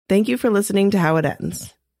Thank you for listening to How It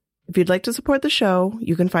Ends. If you'd like to support the show,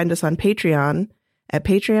 you can find us on Patreon at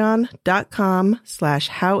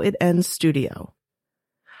patreon.com/howitendsstudio.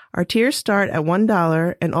 Our tiers start at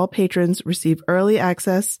 $1, and all patrons receive early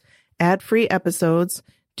access, ad-free episodes,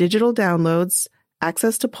 digital downloads,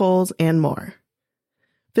 access to polls, and more.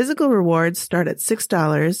 Physical rewards start at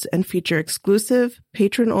 $6 and feature exclusive,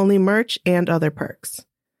 patron-only merch and other perks.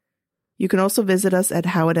 You can also visit us at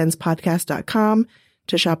howitendspodcast.com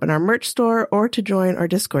to shop in our merch store or to join our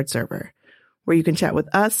Discord server, where you can chat with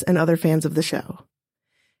us and other fans of the show.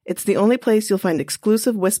 It's the only place you'll find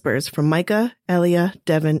exclusive whispers from Micah, Elia,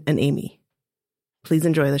 Devin, and Amy. Please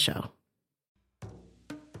enjoy the show.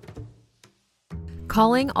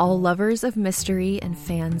 Calling all lovers of mystery and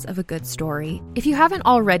fans of a good story. If you haven't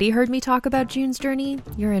already heard me talk about June's Journey,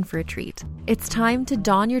 you're in for a treat. It's time to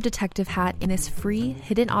don your detective hat in this free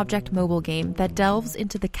hidden object mobile game that delves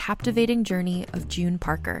into the captivating journey of June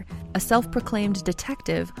Parker, a self-proclaimed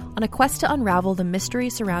detective on a quest to unravel the mystery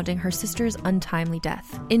surrounding her sister's untimely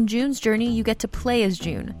death. In June's Journey, you get to play as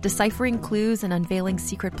June, deciphering clues and unveiling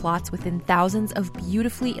secret plots within thousands of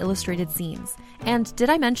beautifully illustrated scenes. And did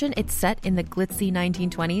I mention it's set in the glitzy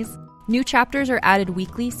 1920s? New chapters are added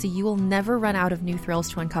weekly, so you will never run out of new thrills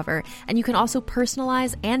to uncover, and you can also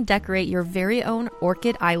personalize and decorate your very own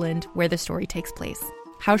Orchid Island where the story takes place.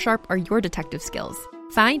 How sharp are your detective skills?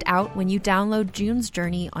 Find out when you download June's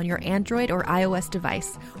Journey on your Android or iOS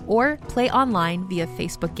device, or play online via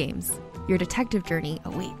Facebook Games. Your detective journey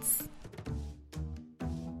awaits.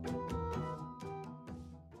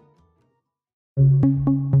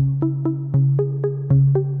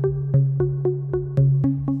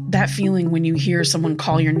 That feeling when you hear someone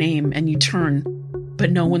call your name and you turn,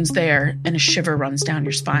 but no one's there and a shiver runs down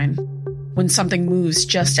your spine. When something moves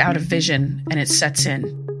just out of vision and it sets in.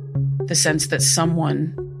 The sense that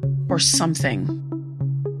someone or something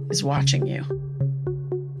is watching you.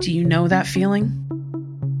 Do you know that feeling?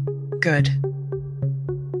 Good.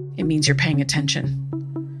 It means you're paying attention.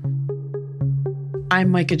 I'm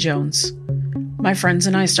Micah Jones. My friends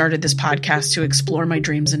and I started this podcast to explore my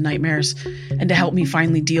dreams and nightmares and to help me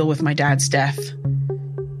finally deal with my dad's death,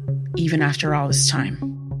 even after all this time.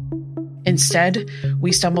 Instead,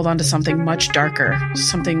 we stumbled onto something much darker,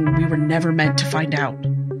 something we were never meant to find out.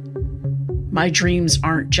 My dreams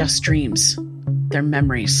aren't just dreams. They're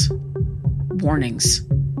memories. Warnings.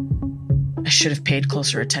 I should have paid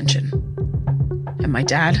closer attention. And my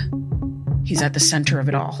dad? He's at the center of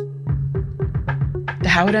it all. The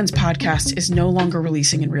How It Ends podcast is no longer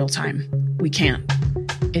releasing in real time. We can't.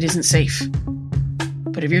 It isn't safe.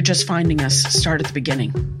 But if you're just finding us, start at the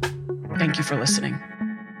beginning. Thank you for listening.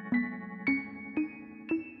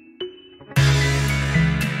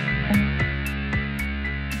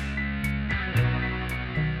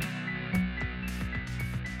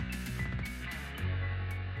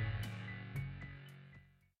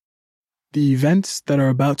 The events that are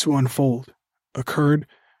about to unfold occurred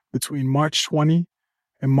between March 20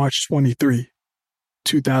 and March 23,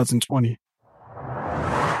 2020.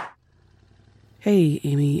 Hey,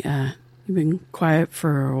 Amy, you've been quiet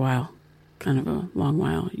for a while. Kind of a long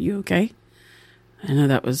while. You okay? I know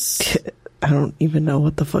that was... I don't even know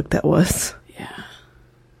what the fuck that was. Yeah.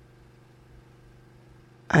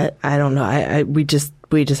 I don't know. We just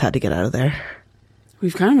had to get out of there.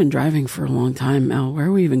 We've kind of been driving for a long time, Mel. Where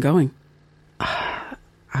are we even going? I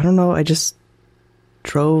don't know. I just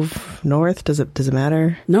drove north. Does it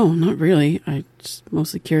matter? No, not really. I'm just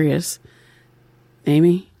mostly curious.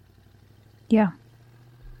 Amy? Yeah.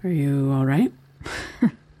 Are you all right?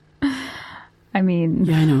 I mean...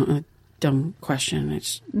 Yeah, I know. A dumb question.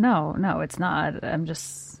 No, it's not.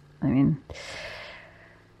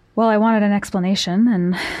 Well, I wanted an explanation,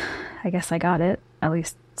 and I guess I got it. At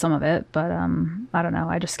least some of it. But, I don't know.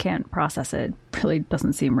 I just can't process it. It really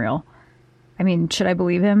doesn't seem real. I mean, should I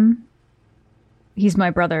believe him? He's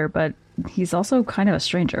my brother, but he's also kind of a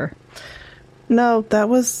stranger. No, that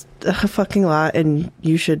was a fucking lot, and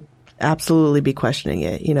you should absolutely be questioning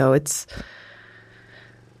it. You know, it's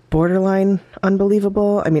borderline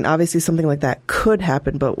unbelievable. I mean, obviously something like that could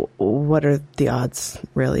happen, but what are the odds,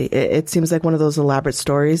 really? It seems like one of those elaborate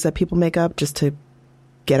stories that people make up just to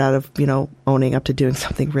get out of, owning up to doing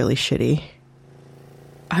something really shitty.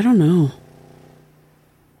 I don't know.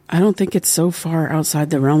 I don't think it's so far outside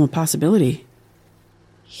the realm of possibility.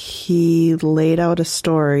 He laid out a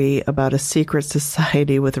story about a secret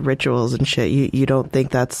society with rituals and shit. You don't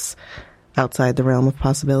think that's outside the realm of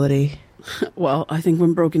possibility? Well, I think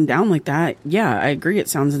when broken down like that, yeah, I agree it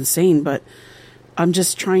sounds insane, but I'm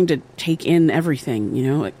just trying to take in everything,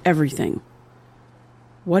 everything.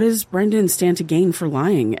 What does Brendan stand to gain for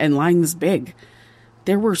lying, and lying this big?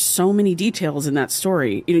 there were so many details in that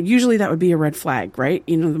story. Usually that would be a red flag, right?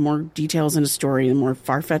 The more details in a story, the more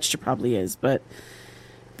far-fetched it probably is. But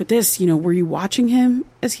this, were you watching him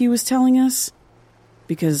as he was telling us?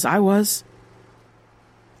 Because I was.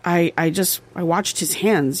 I watched his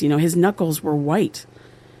hands. His knuckles were white.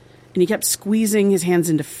 And he kept squeezing his hands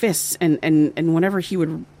into fists. And whenever he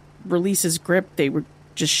would release his grip, they would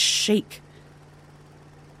just shake.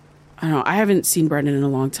 I don't know. I haven't seen Brendan in a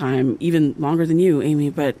long time, even longer than you, Amy,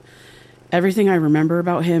 but everything I remember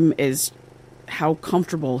about him is how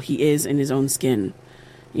comfortable he is in his own skin.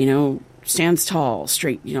 Stands tall,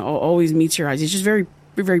 straight, always meets your eyes. He's just very,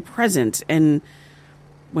 very present. And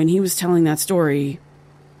when he was telling that story,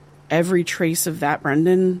 every trace of that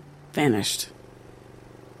Brendan vanished.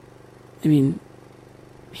 I mean,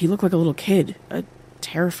 he looked like a little kid, a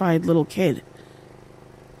terrified little kid.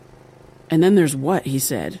 And then there's what he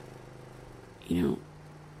said.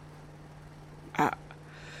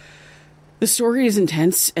 The story is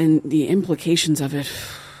intense, and the implications of it,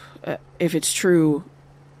 if it's true,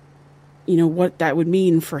 what that would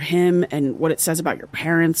mean for him and what it says about your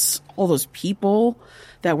parents, all those people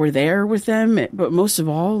that were there with them, but most of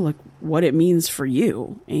all, like what it means for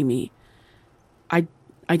you, Amy.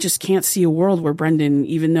 I just can't see a world where Brendan,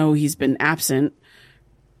 even though he's been absent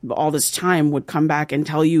all this time, would come back and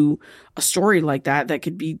tell you a story like that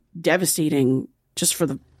could be devastating just for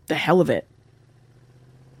the hell of it.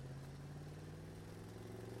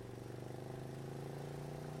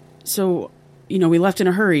 So, we left in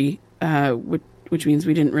a hurry, which means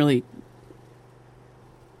we didn't really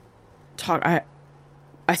talk.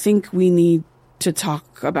 I think we need to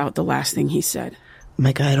talk about the last thing he said.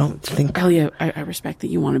 Micah, I don't think... Elia, I respect that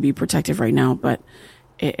you want to be protective right now, but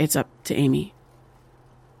it's up to Amy.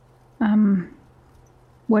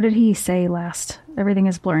 What did he say last? Everything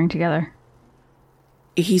is blurring together.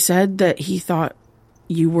 He said that he thought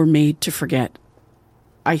you were made to forget.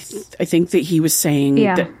 I think that he was saying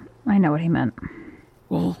that... I know what he meant.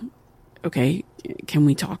 Well, okay. Can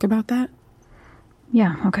we talk about that?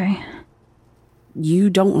 Yeah, okay. You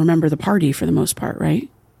don't remember the party for the most part, right?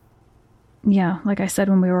 Yeah, like I said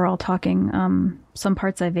when we were all talking, some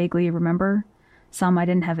parts I vaguely remember. Some I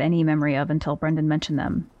didn't have any memory of until Brendan mentioned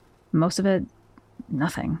them. Most of it,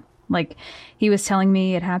 nothing. Like, he was telling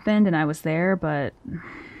me it happened and I was there, but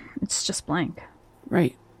it's just blank.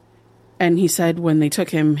 Right. And he said when they took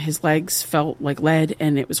him, his legs felt like lead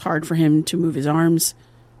and it was hard for him to move his arms.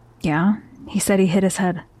 Yeah, he said he hit his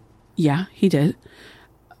head. Yeah, he did.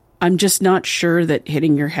 I'm just not sure that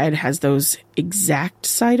hitting your head has those exact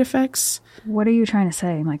side effects. What are you trying to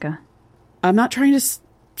say, Micah? I'm not trying to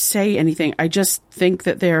say anything. I just think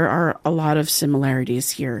that there are a lot of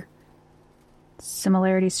similarities here.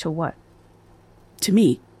 Similarities to what? To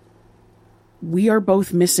me. We are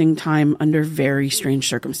both missing time under very strange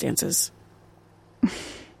circumstances.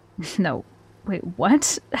 No. Wait,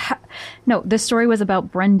 what? No, this story was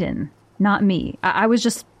about Brendan, not me. I was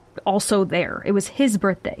just also there. It was his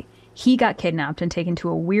birthday. He got kidnapped and taken to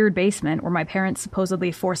a weird basement where my parents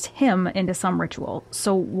supposedly forced him into some ritual.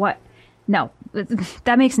 So what? No,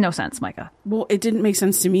 that makes no sense, Micah. Well, it didn't make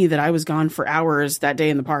sense to me that I was gone for hours that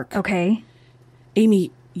day in the park. Okay.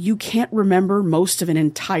 Amy, you can't remember most of an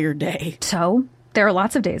entire day. So? There are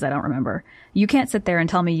lots of days I don't remember. You can't sit there and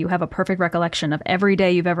tell me you have a perfect recollection of every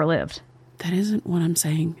day you've ever lived. That isn't what I'm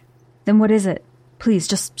saying. Then what is it? Please,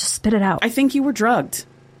 just spit it out. I think you were drugged.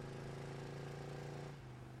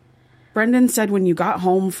 Brendan said when you got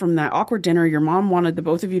home from that awkward dinner, your mom wanted the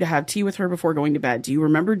both of you to have tea with her before going to bed. Do you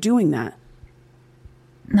remember doing that?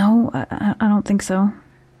 No, I don't think so.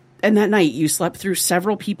 And that night, you slept through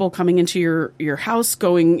several people coming into your house,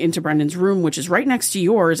 going into Brendan's room, which is right next to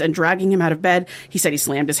yours, and dragging him out of bed. He said he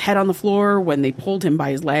slammed his head on the floor when they pulled him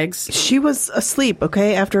by his legs. She was asleep,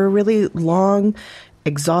 okay, after a really long,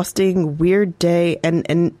 exhausting, weird day.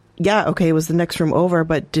 And yeah, okay, it was the next room over,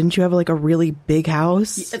 but didn't you have like a really big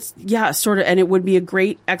house? Yeah, sort of. And it would be a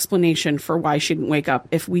great explanation for why she didn't wake up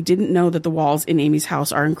if we didn't know that the walls in Amy's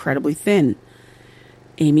house are incredibly thin.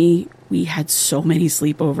 Amy, we had so many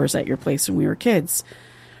sleepovers at your place when we were kids.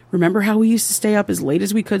 Remember how we used to stay up as late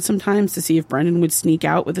as we could sometimes to see if Brendan would sneak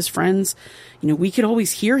out with his friends? We could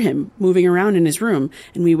always hear him moving around in his room,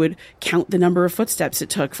 and we would count the number of footsteps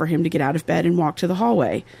it took for him to get out of bed and walk to the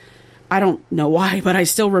hallway. I don't know why, but I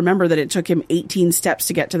still remember that it took him 18 steps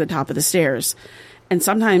to get to the top of the stairs. And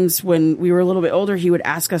sometimes when we were a little bit older, he would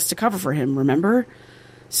ask us to cover for him, remember?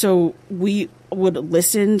 So we would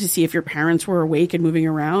listen to see if your parents were awake and moving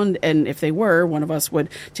around. And if they were, one of us would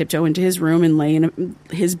tiptoe into his room and lay in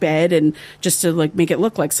his bed and just to like make it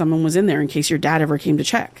look like someone was in there in case your dad ever came to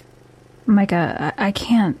check. Micah, I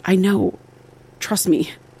can't. I know. Trust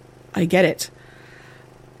me. I get it.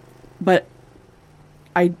 But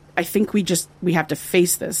I think we have to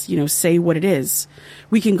face this, say what it is.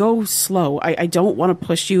 We can go slow. I don't want to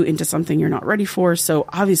push you into something you're not ready for. So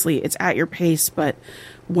obviously it's at your pace. But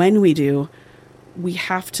when we do, we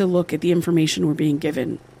have to look at the information we're being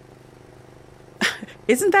given.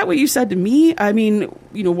 Isn't that what you said to me? I mean,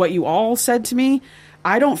 what you all said to me?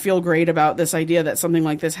 I don't feel great about this idea that something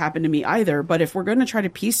like this happened to me either. But if we're going to try to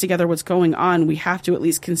piece together what's going on, we have to at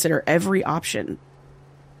least consider every option.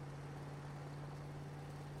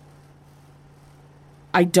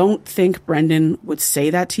 I don't think Brendan would say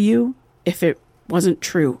that to you if it wasn't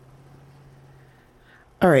true.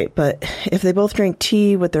 All right, but if they both drank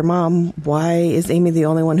tea with their mom, why is Amy the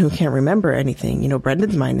only one who can't remember anything?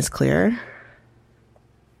 Brendan's mind is clear.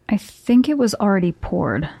 I think it was already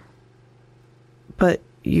poured. But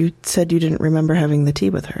you said you didn't remember having the tea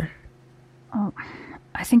with her. Oh,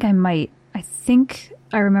 I think I might. I think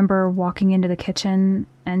I remember walking into the kitchen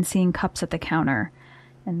and seeing cups at the counter.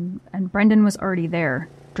 And Brendan was already there,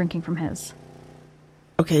 drinking from his.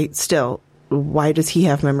 Okay, still, why does he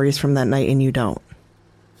have memories from that night and you don't?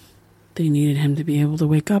 They needed him to be able to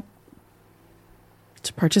wake up,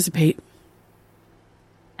 to participate.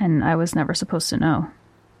 And I was never supposed to know.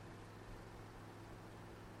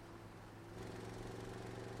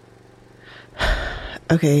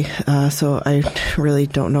 Okay, so I really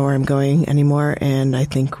don't know where I'm going anymore, and I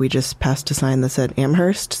think we just passed a sign that said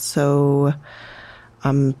Amherst, so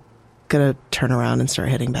I'm gonna turn around and start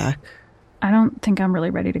heading back. I don't think I'm really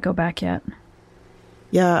ready to go back yet.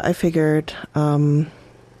 Yeah, I figured.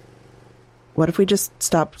 What if we just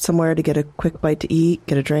stop somewhere to get a quick bite to eat,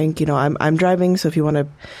 get a drink? I'm driving, so if you want to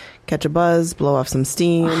catch a buzz, blow off some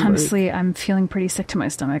steam. Honestly, I'm feeling pretty sick to my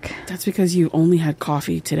stomach. That's because you only had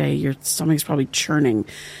coffee today. Your stomach's probably churning.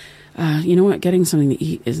 You know what? Getting something to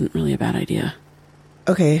eat isn't really a bad idea.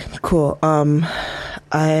 Okay, cool.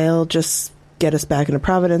 I'll just get us back into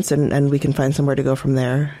Providence, and we can find somewhere to go from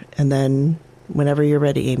there. And then whenever you're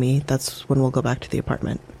ready, Amy, that's when we'll go back to the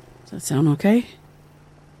apartment. Does that sound okay?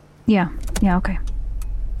 Yeah, okay.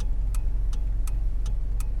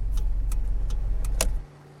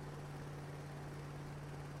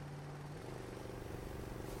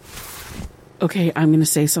 Okay, I'm going to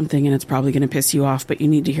say something and it's probably going to piss you off, but you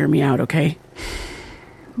need to hear me out, okay?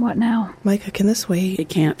 What now? Micah, can this wait? It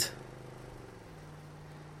can't.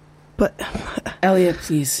 But... Elliot,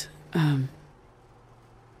 please. I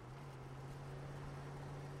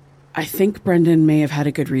think Brendan may have had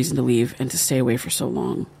a good reason to leave and to stay away for so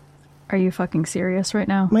long. Are you fucking serious right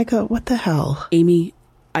now? Micah, what the hell? Amy,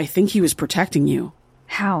 I think he was protecting you.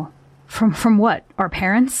 How? From what? Our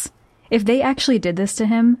parents? If they actually did this to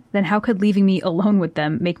him, then how could leaving me alone with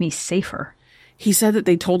them make me safer? He said that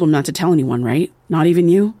they told him not to tell anyone, right? Not even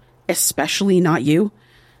you? Especially not you?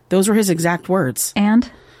 Those were his exact words.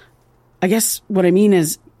 And? I guess what I mean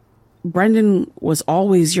is, Brendan was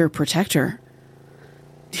always your protector.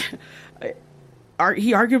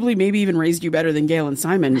 He arguably maybe even raised you better than Gail and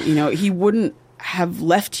Simon. He wouldn't have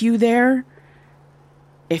left you there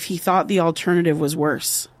if he thought the alternative was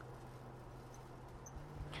worse.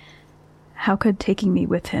 How could taking me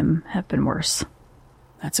with him have been worse?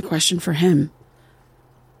 That's a question for him.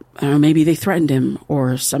 I don't know, maybe they threatened him,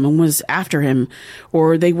 or someone was after him,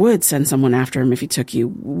 or they would send someone after him if he took you.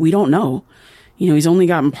 We don't know. He's only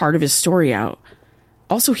gotten part of his story out.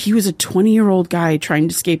 Also, he was a 20-year-old guy trying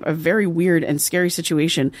to escape a very weird and scary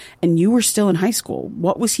situation, and you were still in high school.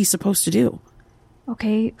 What was he supposed to do?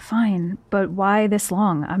 Okay, fine, but why this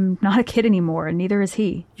long? I'm not a kid anymore, and neither is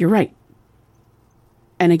he. You're right.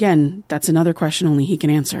 And again, that's another question only he can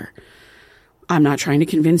answer. I'm not trying to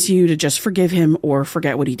convince you to just forgive him or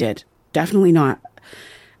forget what he did. Definitely not.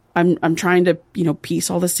 I'm trying to, piece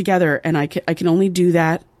all this together, and I can only do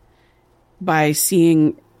that by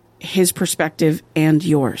seeing his perspective and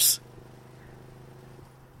yours.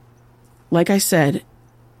 Like I said,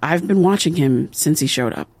 I've been watching him since he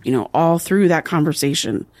showed up, all through that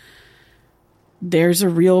conversation. There's a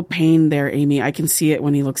real pain there, Amy. I can see it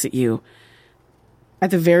when he looks at you. At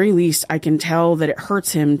the very least, I can tell that it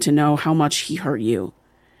hurts him to know how much he hurt you.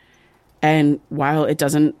 And while it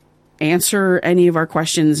doesn't answer any of our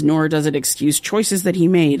questions, nor does it excuse choices that he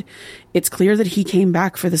made, it's clear that he came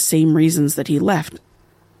back for the same reasons that he left.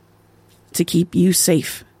 To keep you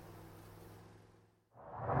safe.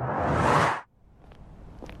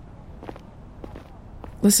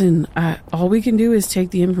 Listen, all we can do is take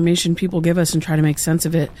the information people give us and try to make sense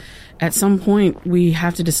of it. At some point, we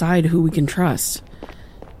have to decide who we can trust.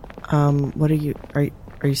 What are you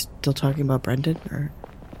still talking about Brendan, or?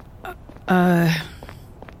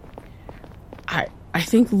 I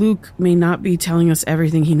think Luke may not be telling us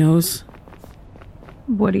everything he knows.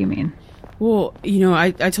 What do you mean? Well,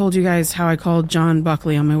 I told you guys how I called John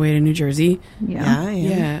Buckley on my way to New Jersey.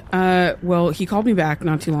 Yeah. Well, he called me back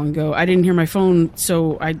not too long ago. I didn't hear my phone,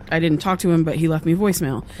 so I didn't talk to him, but he left me a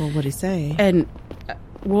voicemail. Well, what'd he say? And,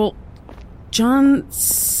 John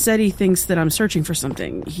said he thinks that I'm searching for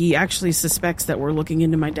something. He actually suspects that we're looking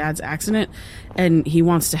into my dad's accident, and he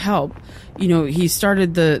wants to help. He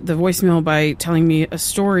started the voicemail by telling me a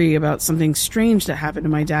story about something strange that happened to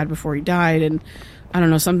my dad before he died, and I don't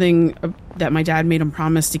know, something that my dad made him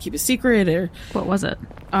promise to keep a secret. Or What was it?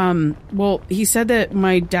 Well, he said that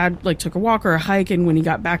my dad took a walk or a hike, and when he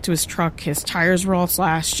got back to his truck, his tires were all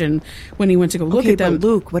slashed. And when he went to go look at them, but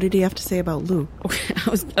Luke, what did he have to say about Luke? Okay, I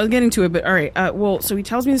was getting to it, but all right. So he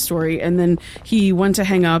tells me the story, and then he went to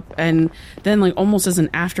hang up, and then almost as an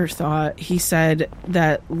afterthought, he said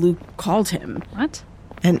that Luke called him. What?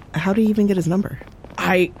 And how did he even get his number?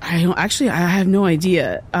 I don't actually. I have no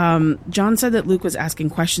idea. John said that Luke was asking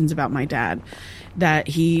questions about my dad. That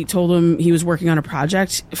he told him he was working on a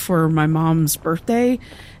project for my mom's birthday,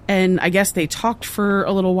 and I guess they talked for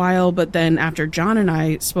a little while. But then after John and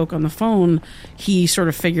I spoke on the phone, he sort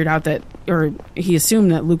of figured out that, or he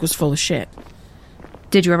assumed that Luke was full of shit.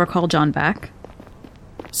 Did you ever call John back?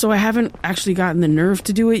 So I haven't actually gotten the nerve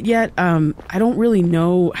to do it yet. I don't really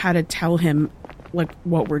know how to tell him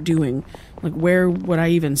what we're doing. Where would I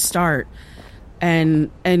even start? And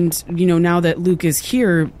now that Luke is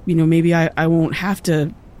here, maybe I won't have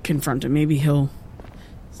to confront him. Maybe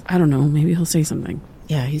I don't know, maybe he'll say something.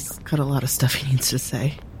 Yeah, he's got a lot of stuff he needs to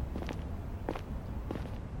say.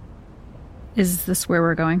 Is this where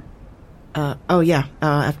we're going?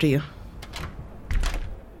 After you.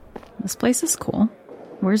 This place is cool.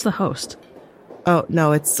 Where's the host? Oh,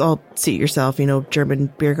 no, it's all seat yourself, German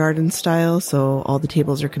beer garden style, so all the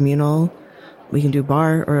tables are communal. We can do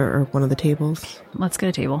bar or one of the tables. Let's get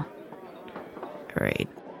a table. All right.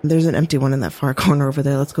 There's an empty one in that far corner over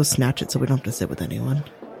there. Let's go snatch it so we don't have to sit with anyone.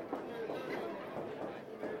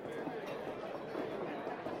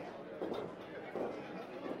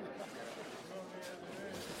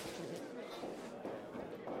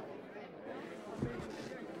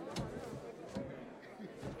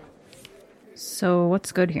 So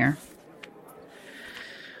what's good here?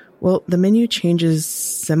 Well, the menu changes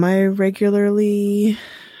semi-regularly.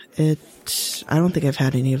 I don't think I've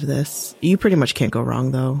had any of this. You pretty much can't go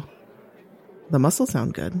wrong, though. The mussels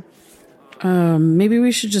sound good. Maybe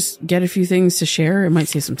we should just get a few things to share. It might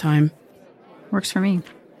save some time. Works for me.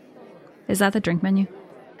 Is that the drink menu?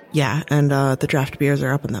 Yeah, and the draft beers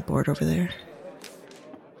are up on that board over there.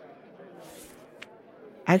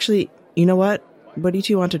 Actually, you know what? What do you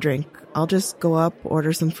two want to drink? I'll just go up,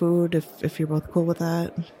 order some food if you're both cool with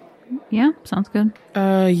that. Yeah, sounds good.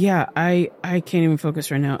 Yeah, I can't even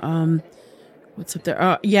focus right now. What's up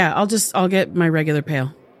there? Yeah, I'll get my regular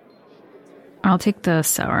pale. I'll take the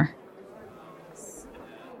sour.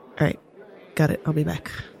 All right, got it. I'll be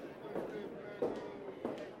back.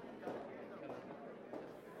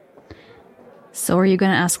 So are you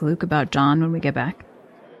going to ask Luke about John when we get back?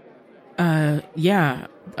 Yeah,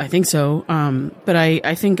 I think so. But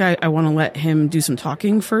I think I want to let him do some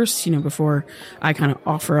talking first, before I kind of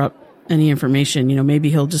offer up any information. Maybe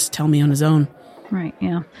he'll just tell me on his own. Right,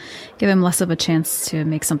 yeah. Give him less of a chance to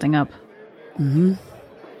make something up. Mm-hmm.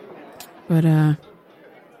 But,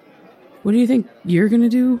 what do you think you're going to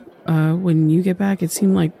do, when you get back? It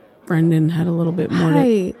seemed like Brendan had a little bit more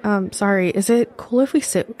Hi, sorry. Is it cool if we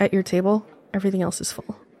sit at your table? Everything else is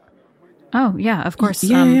full. Oh, yeah, of course.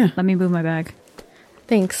 Yeah. Let me move my bag.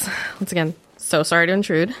 Thanks. Once again, so sorry to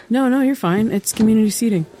intrude. No, you're fine. It's community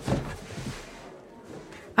seating.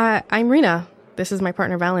 I'm Rena. This is my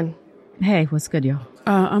partner, Valen. Hey, what's good, y'all?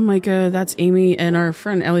 I'm Micah. That's Amy, and our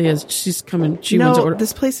friend Elia. She's coming. She wants to order.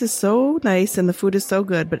 This place is so nice and the food is so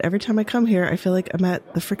good, but every time I come here, I feel like I'm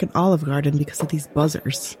at the freaking Olive Garden because of these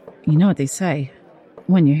buzzers. You know what they say.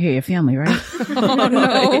 When you're here, your family, right? Oh,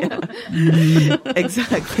 no.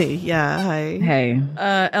 Exactly. Yeah. Hi. Hey.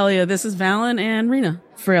 Elia, this is Valen and Rena.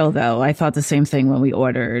 For real, though, I thought the same thing when we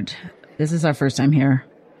ordered. This is our first time here.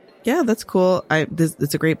 Yeah, that's cool.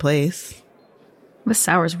 It's a great place. This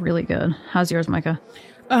sour's really good. How's yours, Micah?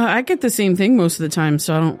 I get the same thing most of the time,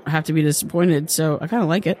 so I don't have to be disappointed. So I kind of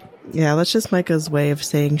like it. Yeah, that's just Micah's way of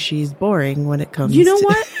saying she's boring when it comes You know to...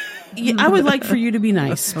 what? I would like for you to be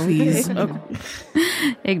nice, please. Okay.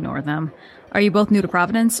 Ignore them. Are you both new to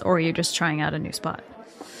Providence, or are you just trying out a new spot?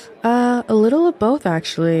 A little of both,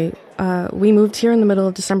 actually. We moved here in the middle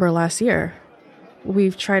of December last year.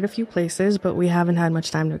 We've tried a few places, but we haven't had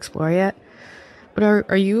much time to explore yet. But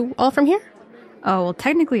are you all from here? Oh, well,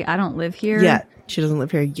 technically, I don't live here. Yet. She doesn't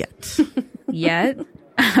live here yet. Yet?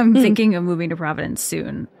 I'm thinking of moving to Providence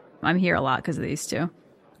soon. I'm here a lot because of these two.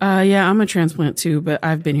 Yeah, I'm a transplant too, but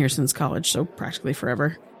I've been here since college, so practically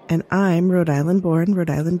forever. And I'm Rhode Island born, Rhode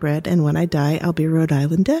Island bred, and when I die, I'll be Rhode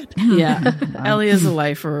Island dead. Yeah, Ellie is a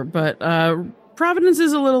lifer, but Providence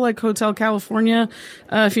is a little like Hotel California,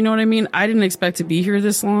 if you know what I mean. I didn't expect to be here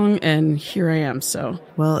this long, and here I am, so.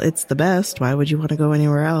 Well, it's the best. Why would you want to go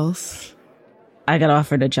anywhere else? I got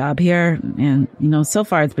offered a job here, and, so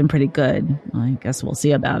far it's been pretty good. I guess we'll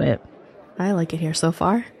see about it. I like it here so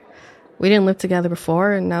far. We didn't live together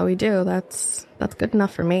before, and now we do. That's good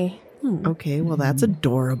enough for me. Okay, well, that's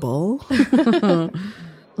adorable.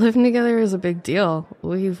 Living together is a big deal.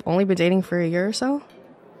 We've only been dating for a year or so.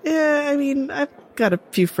 Yeah, I mean, I've got a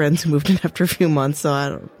few friends who moved in after a few months, so I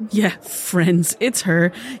don't... Yeah, friends. It's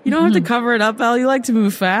her. You don't have to cover it up, Elle. You like to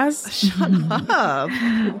move fast. Shut up.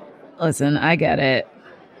 Listen, I get it.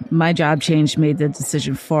 My job change made the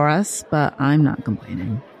decision for us, but I'm not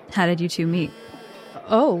complaining. How did you two meet?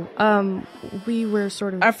 Oh, we were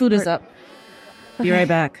sort of... Our food is up. Be right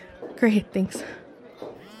back. Great, thanks.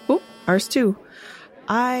 Oh, ours too.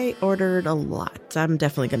 I ordered a lot. I'm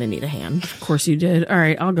definitely going to need a hand. Of course you did. All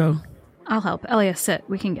right, I'll go. I'll help. Elia, sit.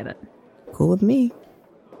 We can get it. Cool with me.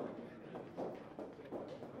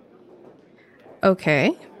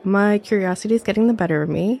 Okay, my curiosity is getting the better of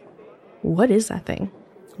me. What is that thing?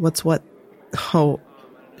 What's what? Oh,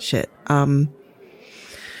 shit.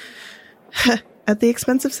 At the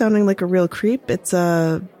expense of sounding like a real creep, it's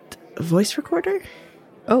a voice recorder.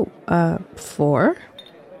 Oh, for?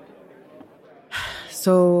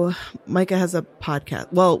 So Micah has a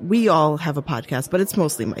podcast. Well, we all have a podcast, but it's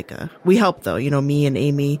mostly Micah. We help though, me and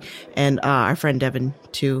Amy and our friend Devin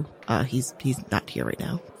too. He's not here right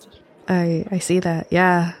now. I see that.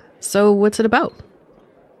 Yeah. So what's it about?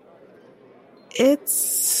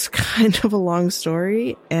 It's kind of a long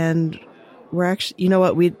story, and we're actually, you know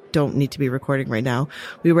what? We don't need to be recording right now.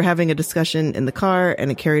 We were having a discussion in the car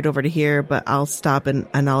and it carried over to here, but I'll stop and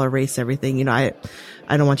I'll erase everything. I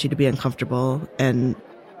don't want you to be uncomfortable, and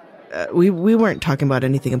we weren't talking about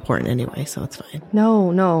anything important anyway, so it's fine.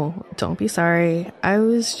 No, don't be sorry. I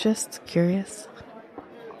was just curious.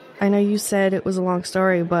 I know you said it was a long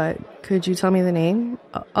story, but could you tell me the name?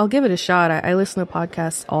 I'll give it a shot. I listen to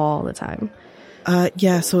podcasts all the time.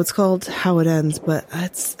 Yeah, so it's called How It Ends, but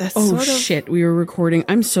that's Oh, sort of... shit, we were recording.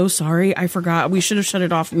 I'm so sorry. I forgot. We should have shut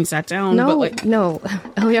it off when we sat down. No, but no.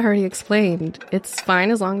 Elia already explained. It's fine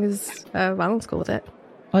as long as Valen's cool with it.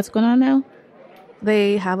 What's going on now?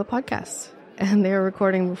 They have a podcast, and they were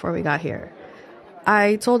recording before we got here.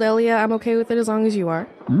 I told Elia I'm okay with it as long as you are.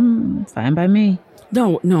 Fine by me.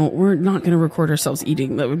 No, we're not going to record ourselves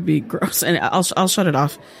eating. That would be gross. And I'll shut it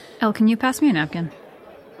off. Elle, can you pass me a napkin?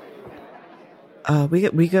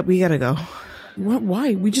 We gotta go. What?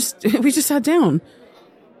 Why? We just sat down.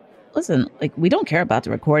 Listen, we don't care about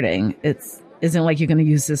the recording. Isn't like you're going to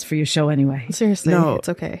use this for your show anyway. Seriously, No, it's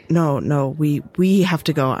okay. No, we have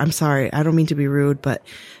to go. I'm sorry. I don't mean to be rude, but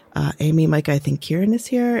Amy, Micah, I think Kieran is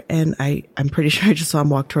here, and I'm pretty sure I just saw him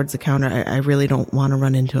walk towards the counter. I really don't want to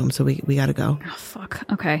run into him, so we gotta go. Oh, fuck.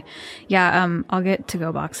 Okay. Yeah, I'll get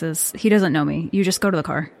to-go boxes. He doesn't know me. You just go to the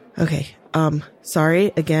car. Okay.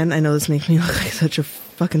 Sorry again. I know this makes me look like such a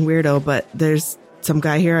fucking weirdo, but there's some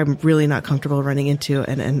guy here I'm really not comfortable running into,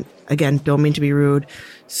 and again, don't mean to be rude.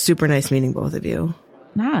 Super nice meeting both of you.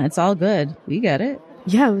 Nah, it's all good. We get it.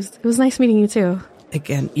 Yeah, it was nice meeting you too.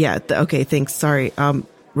 Again, yeah. Okay, thanks. Sorry.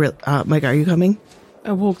 Micah, are you coming?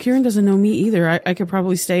 Well, Kieran doesn't know me either. I could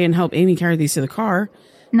probably stay and help Amy carry these to the car.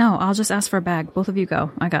 No, I'll just ask for a bag. Both of you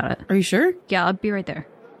go. I got it. Are you sure? Yeah, I'll be right there.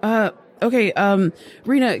 Okay,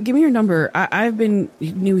 Rena, give me your number. I've been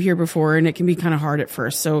new here before, and it can be kind of hard at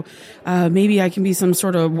first. So maybe I can be some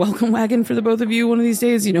sort of welcome wagon for the both of you one of these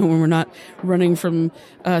days, when we're not running from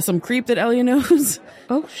some creep that Elia knows.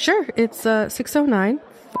 Oh, sure. It's 609.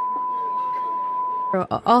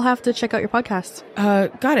 I'll have to check out your podcast.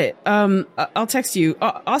 Got it. I'll text you.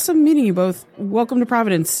 Awesome meeting you both. Welcome to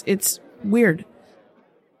Providence. It's weird.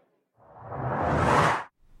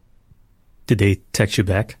 Did they text you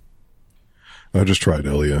back? I just tried,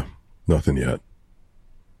 Elia. Nothing yet.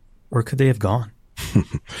 Where could they have gone?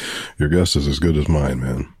 Your guess is as good as mine,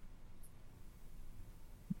 man.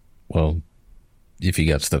 Well, if you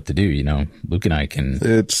got stuff to do, Luke and I can...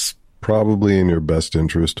 It's probably in your best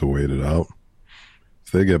interest to wait it out.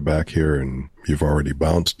 If they get back here and you've already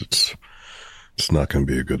bounced, it's not going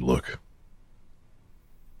to be a good look.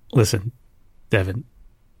 Listen, Devin,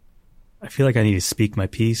 I feel like I need to speak my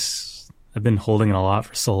piece. I've been holding it a lot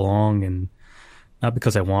for so long, and not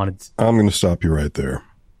because I wanted to. I'm going to stop you right there.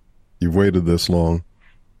 You've waited this long,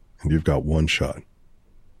 and you've got one shot.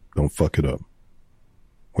 Don't fuck it up.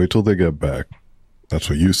 Wait till they get back. That's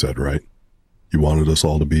what you said, right? You wanted us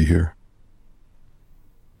all to be here?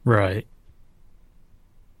 Right.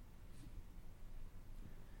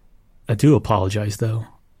 I do apologize, though.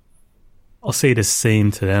 I'll say the same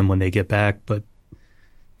to them when they get back, but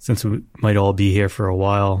since we might all be here for a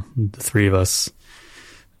while, the three of us,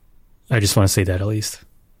 I just want to say that at least.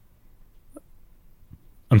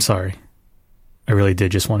 I'm sorry. I really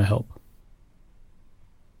did just want to help.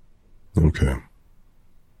 Okay.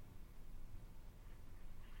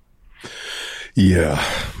 Yeah,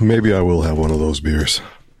 maybe I will have one of those beers.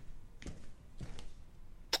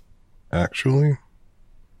 Actually,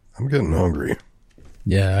 I'm getting hungry.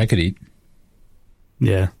 Yeah, I could eat.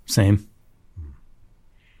 Yeah, same.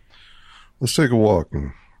 Let's take a walk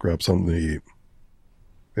and grab something to eat.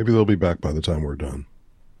 Maybe they'll be back by the time we're done.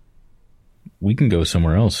 We can go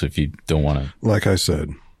somewhere else if you don't want to. Like I said,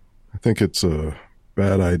 I think it's a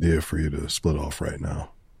bad idea for you to split off right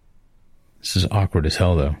now. This is awkward as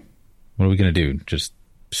hell, though. What are we going to do? Just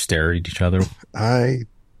stare at each other? I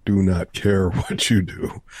do not care what you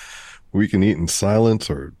do. We can eat in silence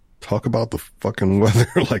or talk about the fucking weather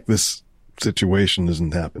like this situation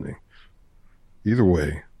isn't happening. Either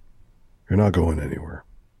way, you're not going anywhere.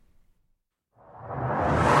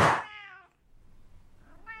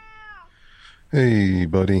 Hey,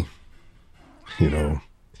 buddy. You know,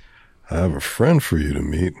 I have a friend for you to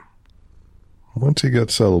meet. Once he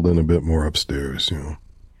gets settled in a bit more upstairs, you know,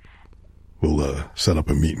 we'll set up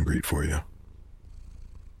a meet and greet for you.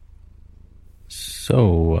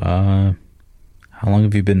 So, how long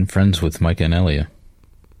have you been friends with Micah and Elia?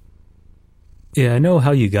 Yeah, I know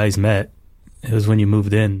how you guys met. It was when you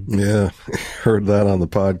moved in. Yeah, heard that on the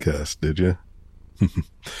podcast, did you?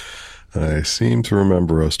 I seem to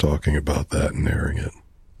remember us talking about that and airing it.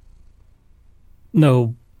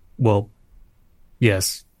 No, well,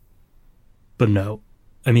 yes. But no.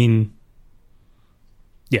 I mean,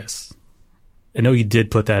 yes. I know you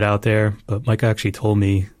did put that out there, but Mike actually told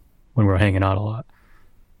me when we were hanging out a lot.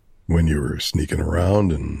 When you were sneaking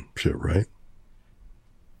around and shit, right?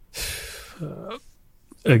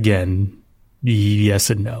 Again, yes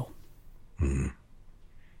and no.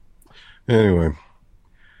 Anyway,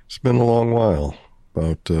 it's been a long while.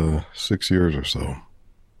 About 6 years or so.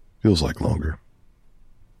 Feels like longer.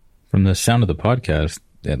 From the sound of the podcast,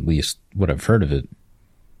 at least what I've heard of it,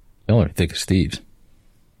 y'all are thick as thieves.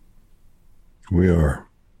 We are.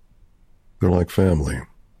 They're like family.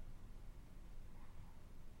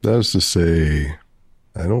 That is to say,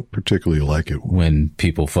 I don't particularly like it when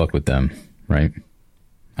people fuck with them, right?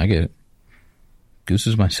 I get it. Goose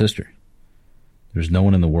is my sister. There's no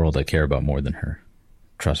one in the world I care about more than her.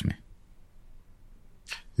 Trust me.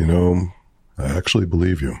 You know, I actually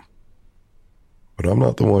believe you. But I'm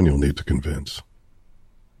not the one you'll need to convince.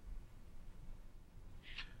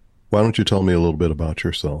 Why don't you tell me a little bit about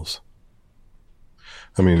yourselves?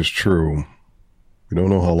 I mean, it's true. We don't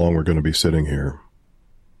know how long we're going to be sitting here.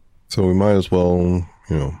 So we might as well,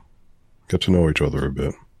 you know, get to know each other a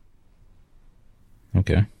bit.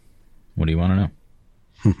 Okay. What do you want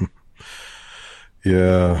to know?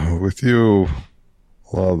 Yeah, with you,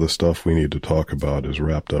 a lot of the stuff we need to talk about is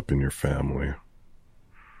wrapped up in your family.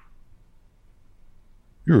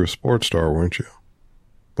 You were a sports star, weren't you?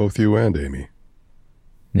 Both you and Amy.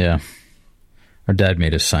 Yeah. Our dad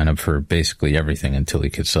made us sign up for basically everything until he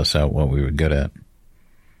could suss out what we were good at.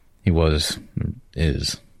 He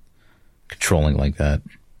is controlling like that.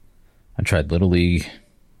 I tried Little League,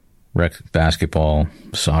 rec basketball,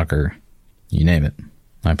 soccer, you name it.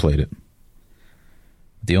 I played it.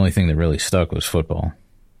 The only thing that really stuck was football.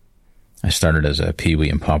 I started as a Pee Wee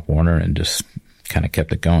and Pop Warner and just kind of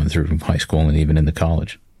kept it going through high school and even into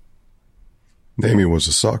college. Amy was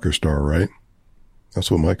a soccer star, right?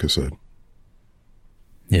 That's what Micah said.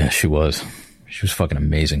 Yeah, she was. She was fucking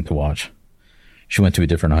amazing to watch. She went to a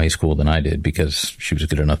different high school than I did because she was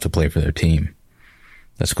good enough to play for their team.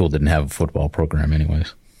 That school didn't have a football program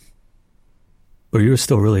anyways. But you were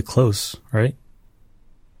still really close, right?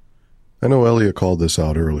 I know Elliot called this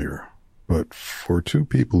out earlier, but for two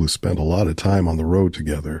people who spent a lot of time on the road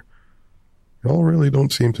together, y'all really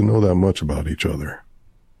don't seem to know that much about each other.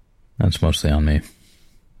 That's mostly on me.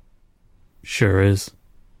 Sure is.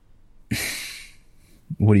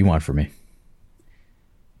 What do you want from me?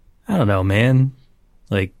 I don't know, man.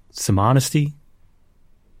 Like, some honesty.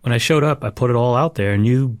 When I showed up, I put it all out there, and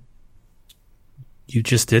you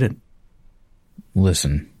just didn't.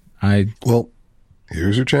 Listen, Well,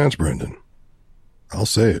 here's your chance, Brendan. I'll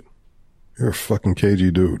say it. You're a fucking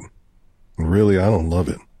cagey dude. And really, I don't love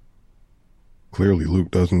it. Clearly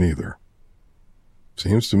Luke doesn't either.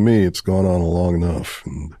 Seems to me it's gone on long enough,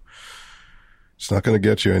 and it's not going to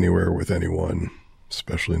get you anywhere with anyone,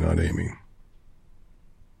 especially not Amy.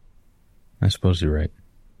 I suppose you're right.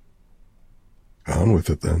 On with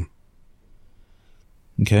it, then.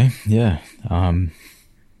 Okay, yeah.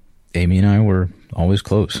 Amy and I were always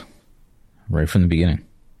close, right from the beginning.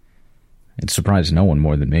 It surprised no one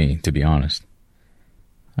more than me, to be honest.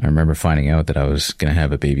 I remember finding out that I was going to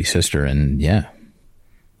have a baby sister, and yeah,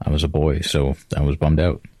 I was a boy, so I was bummed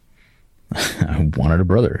out. I wanted a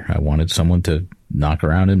brother. I wanted someone to knock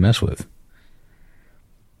around and mess with.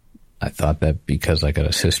 I thought that because I got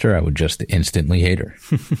a sister, I would just instantly hate her.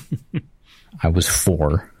 I was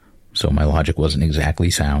 4, so my logic wasn't exactly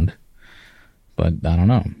sound. But I don't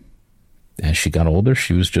know. As she got older,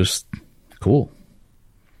 she was just cool.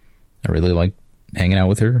 I really liked hanging out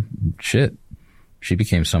with her. Shit. She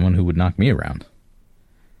became someone who would knock me around.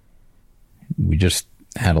 We just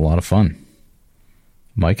had a lot of fun.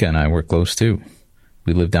 Micah and I were close too.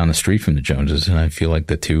 We lived down the street from the Joneses, and I feel like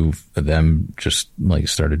the two of them just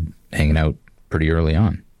started hanging out pretty early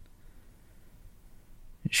on.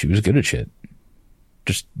 She was good at shit.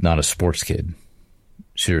 Just not a sports kid.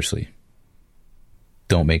 Seriously.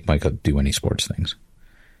 Don't make Micah do any sports things.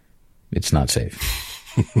 It's not safe.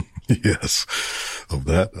 Yes, of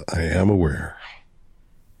that I am aware.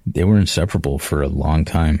 They were inseparable for a long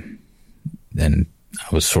time. And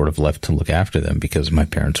I was sort of left to look after them because my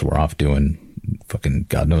parents were off doing fucking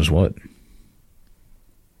God knows what.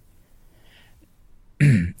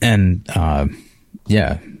 And,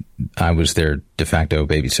 yeah, I was their de facto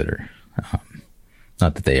babysitter.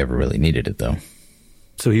 Not that they ever really needed it, though.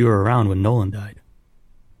 So you were around when Nolan died?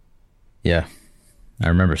 Yeah, I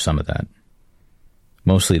remember some of that.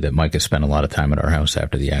 Mostly that Micah spent a lot of time at our house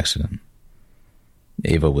after the accident.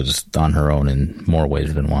 Ava was on her own in more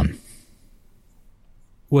ways than one.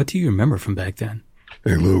 What do you remember from back then?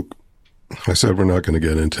 Hey, Luke, I said we're not going to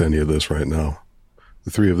get into any of this right now.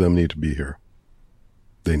 The three of them need to be here.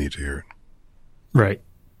 They need to hear it. Right.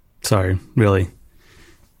 Sorry, really.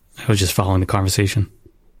 I was just following the conversation.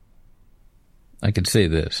 I could say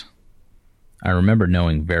this. I remember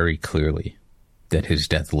knowing very clearly that his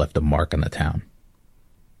death left a mark on the town.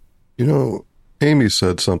 You know, Amy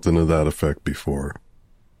said something to that effect before.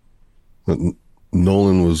 That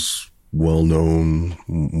Nolan was well-known,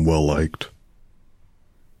 well-liked.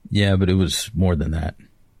 Yeah, but it was more than that.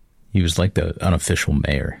 He was like the unofficial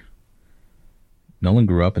mayor. Nolan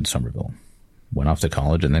grew up in Somerville, went off to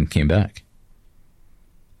college, and then came back.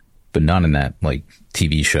 But not in that,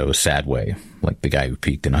 TV show sad way, like the guy who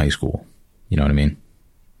peaked in high school. You know what I mean?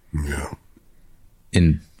 Yeah.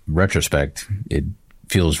 In retrospect, it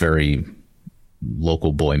feels very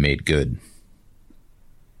local boy made good.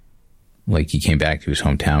 Like he came back to his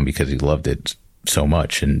hometown because he loved it so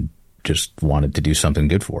much and just wanted to do something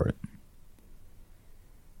good for it.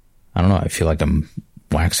 I don't know. I feel like I'm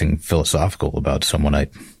waxing philosophical about someone I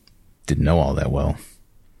didn't know all that well.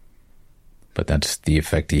 But that's the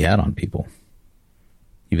effect he had on people.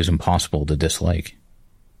 He was impossible to dislike.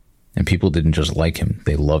 And people didn't just like him,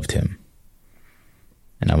 they loved him.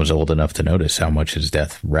 And I was old enough to notice how much his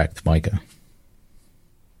death wrecked Micah.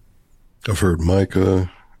 I've heard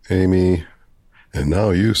Micah, Amy, and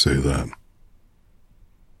now you say that.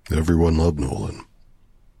 Everyone loved Nolan.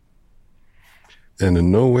 And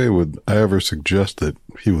in no way would I ever suggest that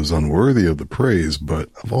he was unworthy of the praise, but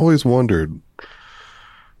I've always wondered,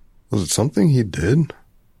 was it something he did?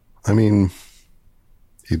 I mean,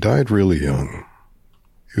 he died really young.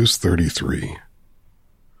 He was 33.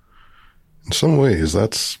 In some ways,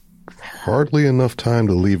 that's hardly enough time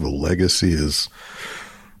to leave a legacy as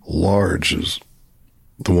large as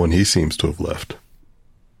the one he seems to have left.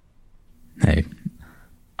 Hey,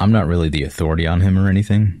 I'm not really the authority on him or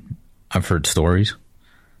anything. I've heard stories.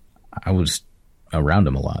 I was around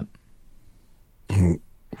him a lot.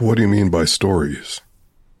 What do you mean by stories?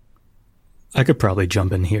 I could probably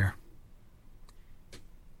jump in here.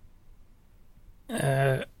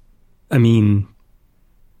 I mean,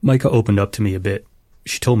 Micah opened up to me a bit.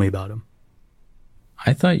 She told me about him.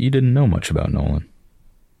 I thought you didn't know much about Nolan.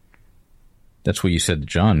 That's what you said to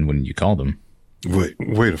John when you called him.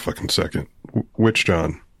 Wait a fucking second. Which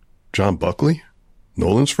John? John Buckley?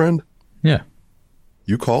 Nolan's friend? Yeah.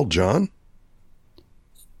 You called John?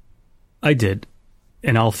 I did,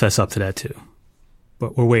 and I'll fess up to that too.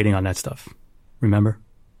 But we're waiting on that stuff. Remember?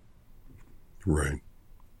 Right.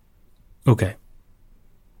 Okay.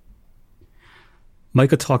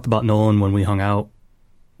 Micah talked about Nolan when we hung out.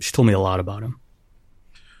 She told me a lot about him.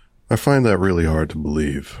 I find that really hard to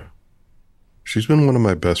believe. She's been one of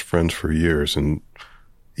my best friends for years, and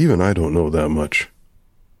Even I don't know that much.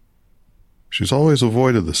 She's always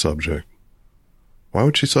avoided the subject. Why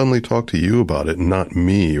would she suddenly talk to you about it and not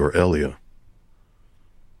me or Elia?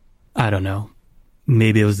 I don't know.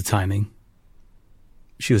 Maybe it was the timing.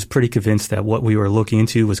 She was pretty convinced that what we were looking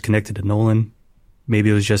into was connected to Nolan.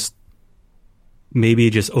 Maybe it just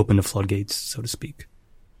opened the floodgates, so to speak.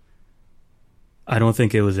 I don't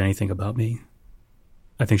think it was anything about me.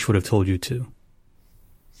 I think she would have told you too.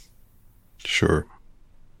 Sure.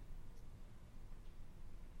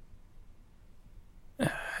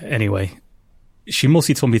 Anyway, she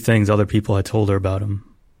mostly told me things other people had told her about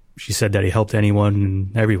him. She said that he helped anyone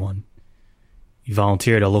and everyone. He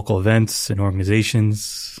volunteered at local events and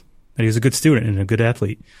organizations, that he was a good student and a good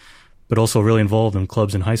athlete, but also really involved in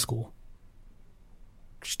clubs in high school.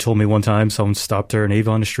 She told me one time someone stopped her and Ava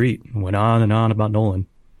on the street and went on and on about Nolan.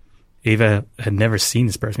 Ava had never seen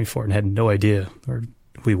this person before and had no idea or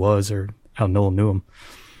who he was or how Nolan knew him.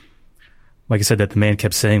 Like I said, that the man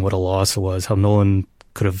kept saying what a loss it was, how Nolan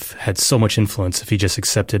could have had so much influence if he just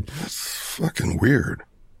accepted. That's fucking weird.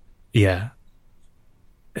 Yeah.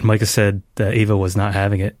 And Micah said that Ava was not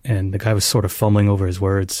having it, and the guy was sort of fumbling over his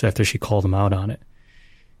words after she called him out on it.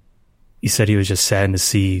 He said he was just saddened to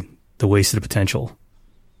see the wasted potential,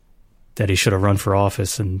 that he should have run for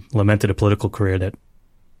office, and lamented a political career that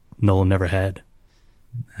Nolan never had.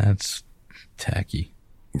 That's tacky.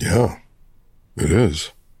 Yeah, it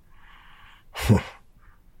is.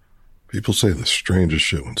 People say the strangest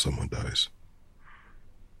shit when someone dies.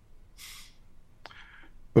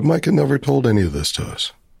 But Micah never told any of this to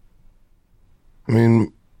us. I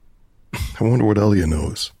mean, I wonder what Elia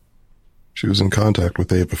knows. She was in contact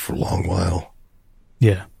with Ava for a long while.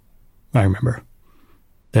 Yeah, I remember.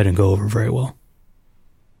 That didn't go over very well.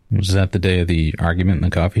 Was that the day of the argument in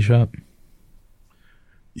the coffee shop?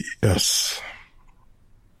 Yes.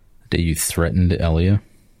 The day you threatened Elia?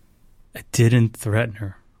 I didn't threaten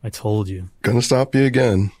her. I told you. Gonna stop you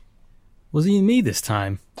again. Wasn't even me this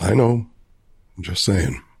time. I know. I'm just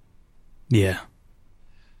saying. Yeah.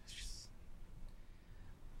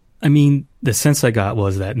 I mean, the sense I got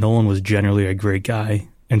was that Nolan was generally a great guy,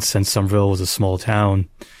 and since Somerville was a small town,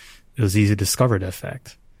 it was easy to discover that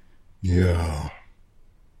fact. Yeah.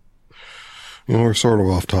 You know, we're sort of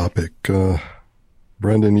off topic.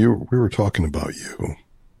 Brendan, we were talking about you.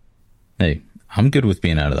 Hey, I'm good with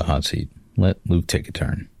being out of the hot seat. Let Luke take a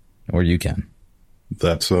turn. Or you can.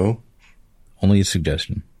 That so? Only a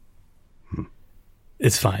suggestion.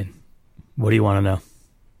 It's fine. What do you want to know?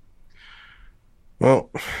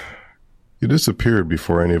 Well, you disappeared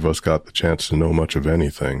before any of us got the chance to know much of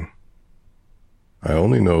anything. I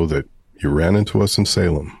only know that you ran into us in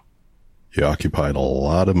Salem. You occupied a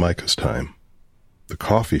lot of Micah's time. The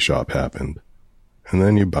coffee shop happened, and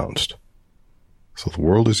then you bounced. So the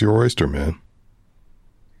world is your oyster, man.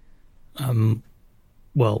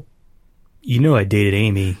 Well, you know I dated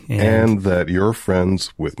Amy, and that you're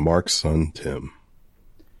friends with Mark's son, Tim.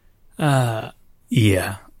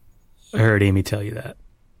 Yeah. I heard Amy tell you that.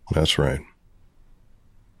 That's right.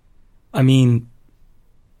 I mean,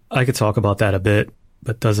 I could talk about that a bit,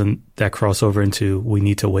 but doesn't that cross over into we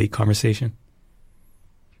need to wait conversation?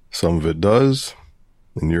 Some of it does,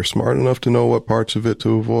 and you're smart enough to know what parts of it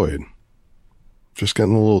to avoid. Just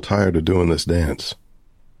getting a little tired of doing this dance.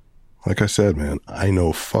 Like I said, man, I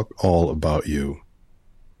know fuck all about you.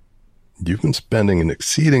 You've been spending an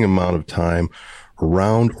exceeding amount of time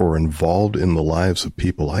around or involved in the lives of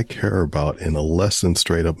people I care about in a less than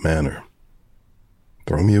straight up manner.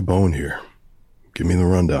 Throw me a bone here. Give me the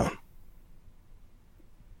rundown.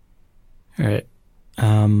 All right.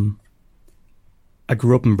 I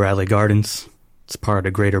grew up in Bradley Gardens. It's part of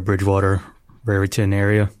the greater Bridgewater, Raritan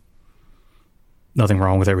area. Nothing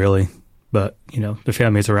wrong with it, really. But, you know, the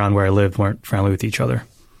families around where I lived weren't friendly with each other.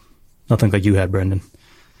 Nothing like you had, Brendan.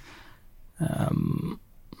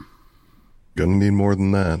 Gonna need more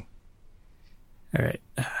than that. All right.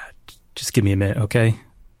 Just give me a minute, okay?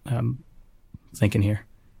 I'm thinking here.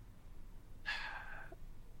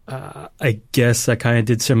 I guess I kind of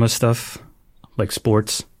did similar stuff, like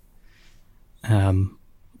sports.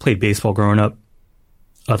 Played baseball growing up.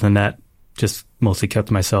 Other than that, just mostly kept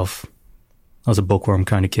to myself. I was a bookworm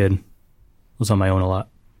kind of kid. Was on my own a lot.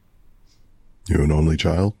 You an only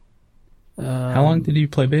child? How long did you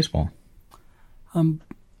play baseball?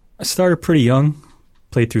 I started pretty young.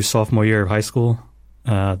 Played through sophomore year of high school.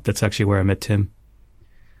 That's actually where I met Tim.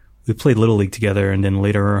 We played Little League together and then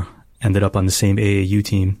later ended up on the same AAU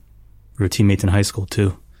team. We were teammates in high school,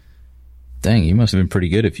 too. Dang, you must have been pretty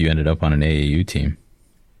good if you ended up on an AAU team.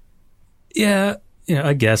 Yeah,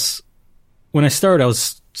 I guess. When I started, I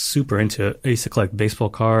was super into it. I used to collect baseball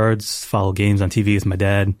cards, follow games on TV with my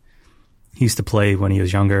dad. He used to play when he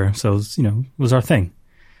was younger, so it was our thing.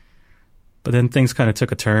 But then things kind of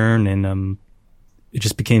took a turn, and it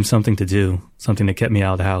just became something to do, something that kept me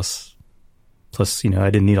out of the house. Plus, I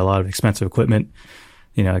didn't need a lot of expensive equipment.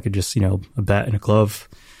 I could just, a bat and a glove.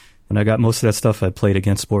 When I got most of that stuff, I played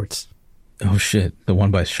against sports. Oh, shit. The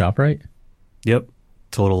one by ShopRite? Yep.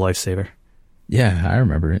 Total lifesaver. Yeah, I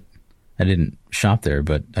remember it. I didn't shop there,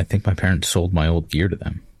 but I think my parents sold my old gear to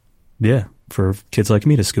them. Yeah, for kids like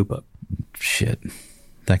me to scoop up. Shit.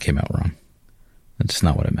 That came out wrong. That's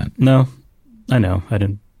not what I meant. No, I know. I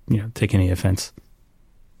didn't, take any offense.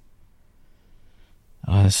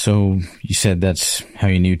 So you said that's how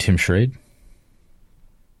you knew Tim Schrade?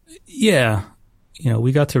 Yeah.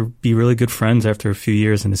 We got to be really good friends after a few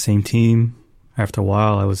years in the same team. After a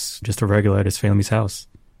while, I was just a regular at his family's house.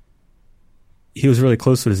 He was really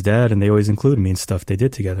close with his dad, and they always included me in stuff they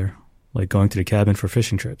did together, like going to the cabin for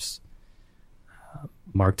fishing trips.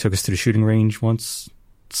 Mark took us to the shooting range once,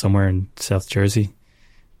 somewhere in South Jersey.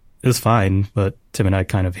 It was fine, but Tim and I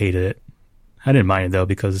kind of hated it. I didn't mind it, though,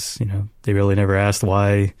 because, they really never asked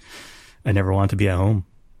why I never wanted to be at home.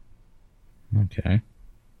 Okay.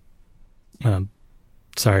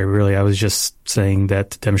 Sorry, really, I was just saying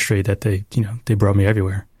that to demonstrate that they brought me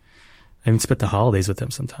everywhere. I even spent the holidays with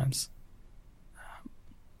them sometimes.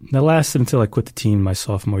 That lasted until I quit the team my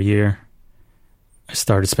sophomore year. I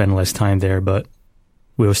started spending less time there, but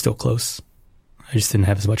we were still close. I just didn't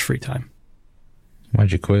have as much free time.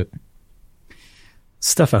 Why'd you quit?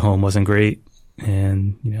 Stuff at home wasn't great,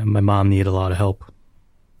 and my mom needed a lot of help.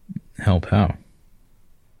 Help how?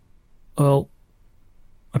 Well,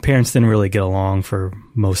 my parents didn't really get along for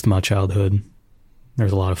most of my childhood. There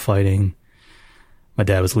was a lot of fighting. My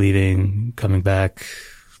dad was leaving, coming back,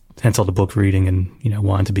 hence all the book reading and,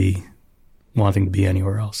 wanting to be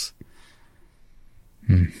anywhere else.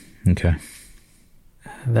 Okay.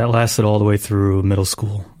 That lasted all the way through middle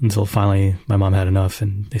school until finally my mom had enough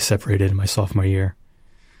and they separated in my sophomore year.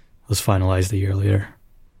 It was finalized a year later.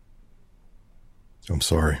 I'm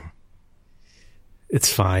sorry.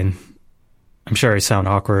 It's fine. I'm sure I sound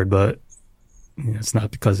awkward, but it's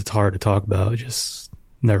not because it's hard to talk about. It just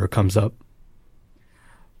never comes up.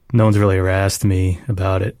 No one's really ever asked me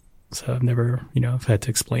about it, so I've never, I've had to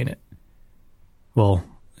explain it. Well,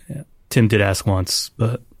 yeah, Tim did ask once,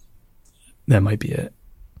 but that might be it.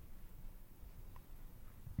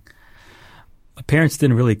 My parents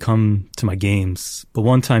didn't really come to my games, but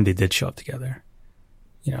one time they did show up together.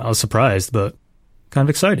 I was surprised, but kind of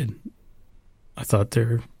excited. I thought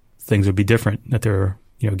things would be different, that they're,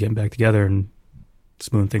 getting back together and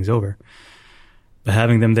smoothing things over. But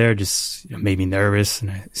having them there just made me nervous,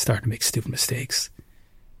 and I started to make stupid mistakes.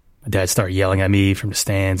 My dad started yelling at me from the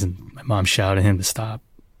stands, and my mom shouted at him to stop.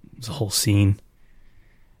 It was a whole scene.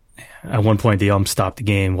 At one point, the ump stopped the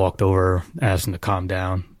game, walked over, asked him to calm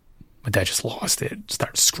down. My dad just lost it,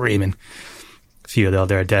 started screaming. A few of the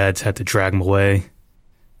other dads had to drag him away.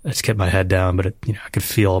 I just kept my head down, but I could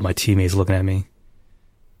feel all my teammates looking at me.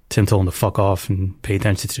 Tim told him to fuck off and pay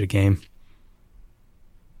attention to the game.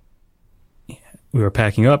 We were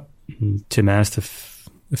packing up, and Tim asked if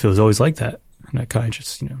it was always like that. And I kind of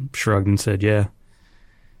just, shrugged and said, yeah.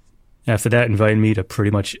 After that, invited me to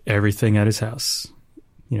pretty much everything at his house,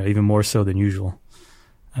 even more so than usual.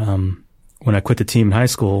 When I quit the team in high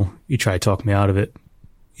school, he tried to talk me out of it.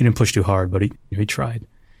 He didn't push too hard, but he tried.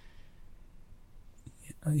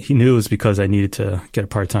 He knew it was because I needed to get a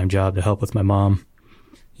part-time job to help with my mom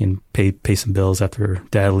and pay some bills after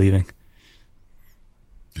Dad leaving.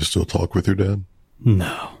 You still talk with your dad?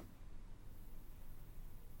 No.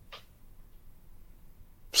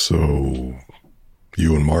 So,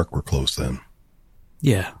 you and Mark were close then?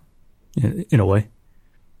 Yeah, in a way.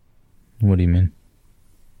 What do you mean?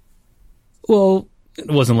 Well, it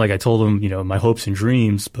wasn't like I told him, my hopes and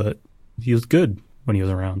dreams, but he was good when he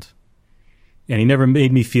was around. And he never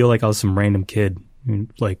made me feel like I was some random kid,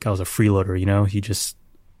 like I was a freeloader, He just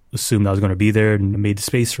assumed I was going to be there and made the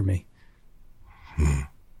space for me. You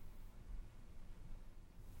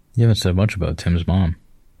haven't said much about Tim's mom.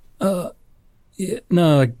 Yeah,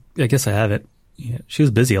 no, I guess I haven't. Yeah, she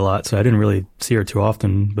was busy a lot, so I didn't really see her too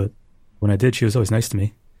often, but when I did, she was always nice to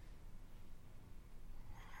me.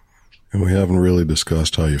 And we haven't really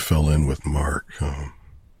discussed how you fell in with Mark. I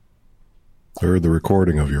heard the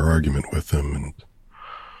recording of your argument with him, and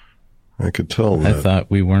I could tell that... I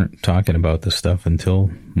thought we weren't talking about this stuff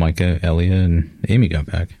until Micah, Elia, and Amy got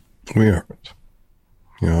back. We aren't.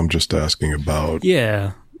 I'm just asking about...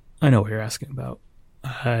 Yeah, I know what you're asking about.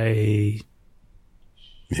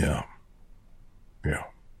 Yeah.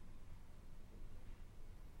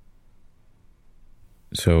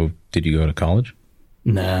 So, did you go to college?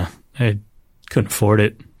 Nah, I couldn't afford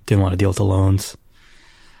it. Didn't want to deal with the loans.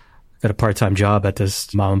 Got a part-time job at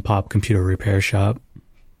this mom-and-pop computer repair shop.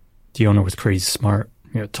 The owner was crazy smart.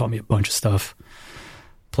 Taught me a bunch of stuff.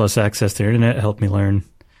 Plus, access to the internet helped me learn.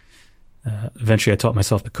 Eventually, I taught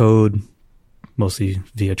myself to code, mostly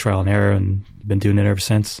via trial and error, and been doing it ever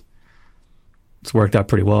since. It's worked out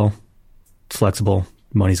pretty well. It's flexible.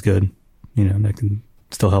 Money's good. And I can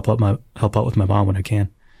still help out with my mom when I can.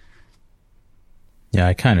 Yeah,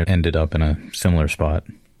 I kind of ended up in a similar spot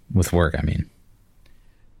with work, I mean.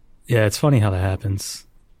 Yeah, it's funny how that happens.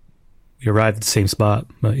 We arrived at the same spot,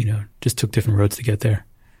 but, just took different roads to get there.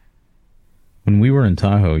 When we were in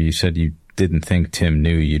Tahoe, you said you didn't think Tim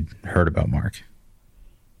knew you'd heard about Mark.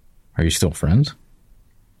 Are you still friends?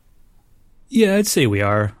 Yeah, I'd say we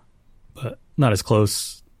are, but not as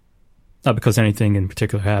close. Not because anything in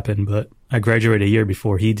particular happened, but I graduated a year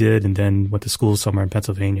before he did and then went to school somewhere in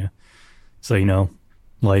Pennsylvania. So,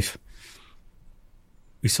 life.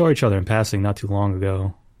 We saw each other in passing not too long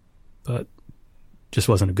ago, but just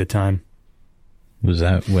wasn't a good time. Was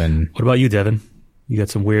that when... What about you, Devin? You got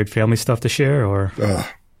some weird family stuff to share, or...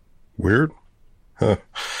 Weird? Huh.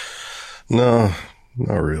 No,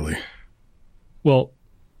 not really. Well,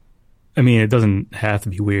 I mean, it doesn't have to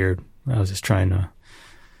be weird. I was just trying to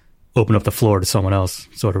open up the floor to someone else,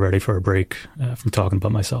 sort of ready for a break from talking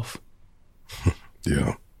about myself.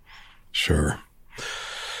 Yeah, sure.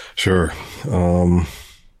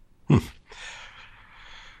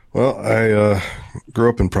 Well, I grew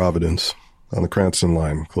up in Providence on the Cranston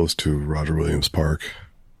line, close to Roger Williams Park.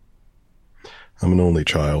 I'm an only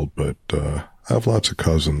child, but I have lots of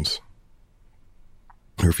cousins.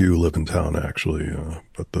 There are a few who live in town, actually,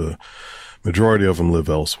 but the majority of them live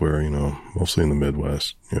elsewhere, mostly in the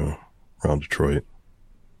Midwest, around Detroit.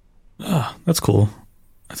 Ah, that's cool.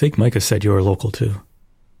 I think Micah said you were local, too.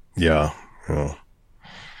 Yeah.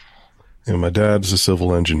 My dad's a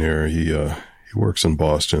civil engineer. He works in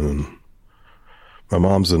Boston, and my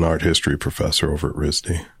mom's an art history professor over at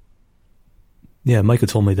RISD. Yeah, Micah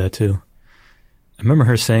told me that, too. I remember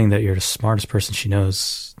her saying that you're the smartest person she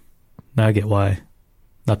knows. Now I get why.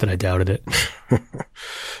 Not that I doubted it.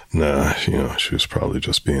 Nah, she was probably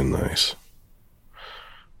just being nice.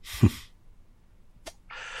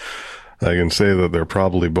 I can say that they're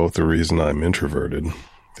probably both the reason I'm introverted,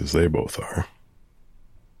 because they both are.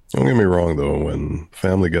 Don't get me wrong, though, when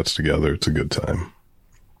family gets together, it's a good time.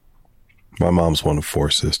 My mom's one of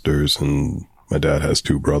 4 sisters, and my dad has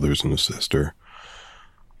 2 brothers and a sister.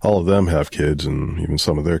 All of them have kids, and even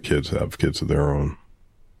some of their kids have kids of their own.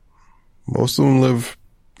 Most of them live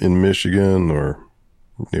in Michigan or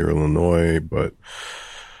near Illinois, but...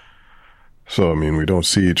 So, we don't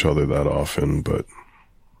see each other that often, but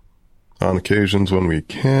on occasions when we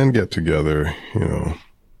can get together,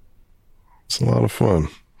 it's a lot of fun.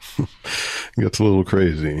 It gets a little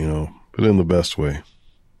crazy, but in the best way.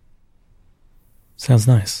 Sounds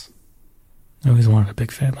nice. I always wanted a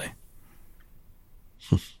big family.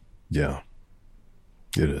 Yeah,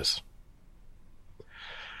 it is.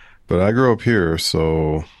 But I grew up here,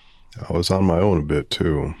 so I was on my own a bit,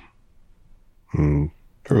 too. And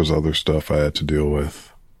there was other stuff I had to deal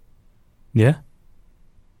with. Yeah?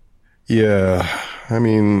 Yeah,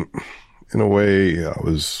 in a way, I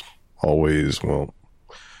was always, I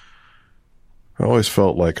always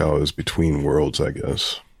felt like I was between worlds, I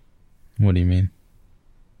guess. What do you mean?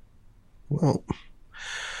 Well,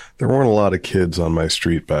 there weren't a lot of kids on my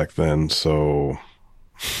street back then, so,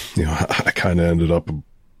 I kind of ended up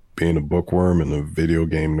being a bookworm and a video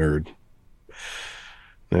game nerd.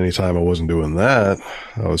 Anytime I wasn't doing that,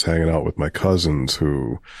 I was hanging out with my cousins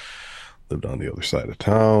who lived on the other side of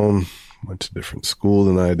town, went to different school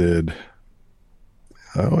than I did.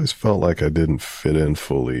 I always felt like I didn't fit in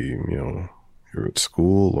fully, here at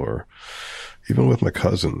school or even with my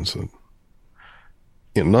cousins. And,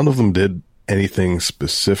 none of them did anything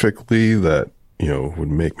specifically that, would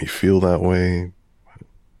make me feel that way.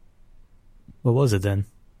 What was it then?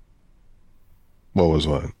 What was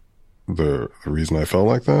what? The reason I felt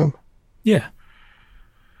like that? Yeah.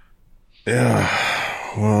 Yeah.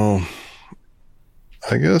 Well,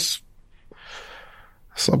 I guess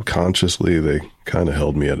subconsciously they kind of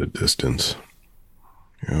held me at a distance.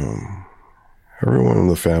 Everyone in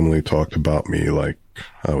the family talked about me like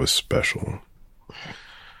I was special.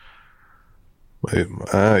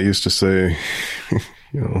 I used to say,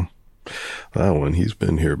 that one, he's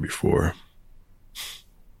been here before.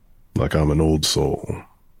 Like I'm an old soul,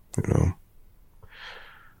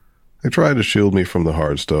 They tried to shield me from the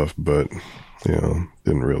hard stuff, but, didn't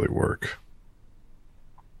really work.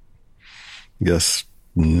 Guess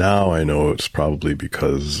now I know it's probably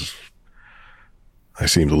because I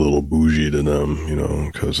seemed a little bougie to them, you know,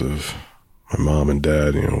 because of my mom and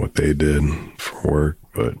dad, you know, what they did for work,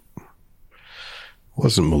 but it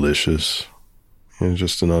wasn't malicious. It was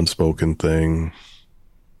just an unspoken thing.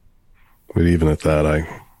 But even at that,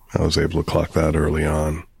 I was able to clock that early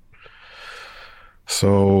on.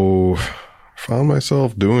 So I found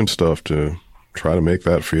myself doing stuff to try to make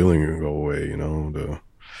that feeling go away, you know, to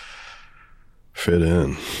fit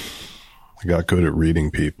in. I got good at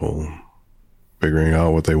reading people, figuring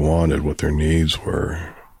out what they wanted, what their needs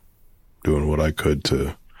were, doing what I could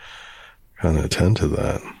to kind of attend to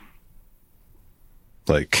that.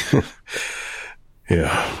 Like,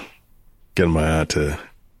 yeah, getting my aunt to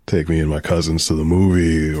take me and my cousins to the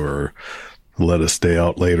movie or let us stay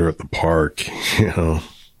out later at the park, you know.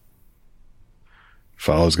 If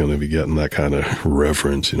I was going to be getting that kind of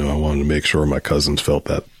reverence, you know, I wanted to make sure my cousins felt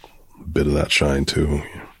that bit of that shine too.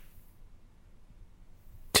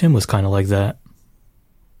 Tim was kind of like that.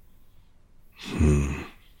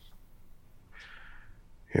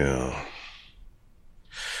 Yeah.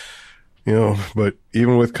 You know, but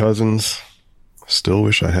even with cousins, I still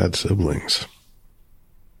wish I had siblings.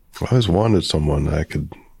 I always wanted someone I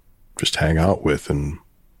could just hang out with and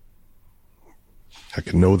I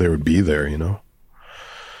could know they would be there, you know.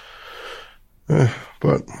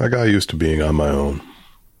 But I got used to being on my own.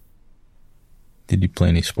 Did you play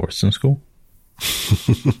any sports in school?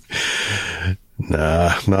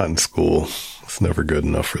 Nah, not in school. It's never good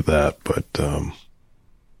enough for that, but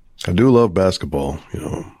I do love basketball, you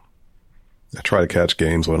know. I try to catch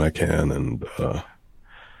games when I can, and I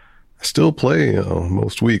still play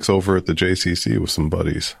most weeks over at the JCC with some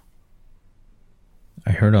buddies.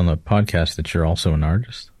 I heard on the podcast that you're also an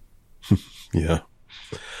artist. Yeah.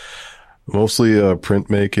 Mostly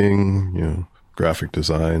printmaking, you know, graphic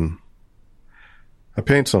design. I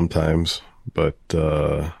paint sometimes, but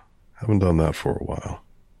haven't done that for a while.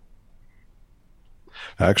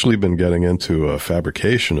 I've actually been getting into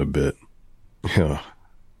fabrication a bit. Yeah.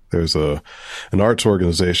 There's an arts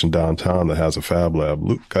organization downtown that has a fab lab.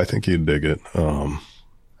 Luke, I think you'd dig it. In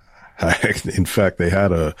fact, they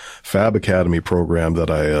had a Fab Academy program that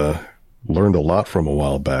I learned a lot from a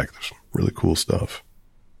while back. There's really cool stuff.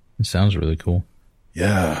 It sounds really cool.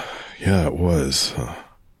 Yeah, it was.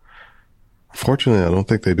 Unfortunately, I don't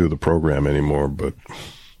think they do the program anymore, but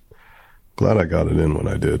glad I got it in when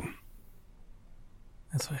I did.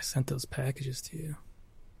 That's why I sent those packages to you.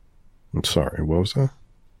 I'm sorry, what was that?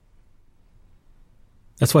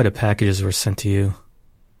 That's why the packages were sent to you.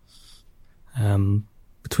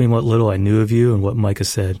 Between what little I knew of you and what Micah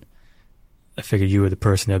said, I figured you were the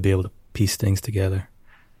person that'd be able to piece things together.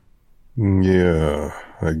 Yeah,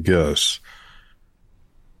 I guess.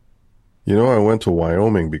 You know, I went to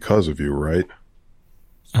Wyoming because of you, right?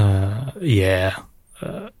 Yeah.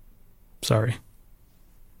 Sorry.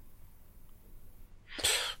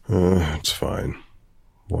 It's fine.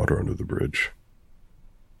 Water under the bridge.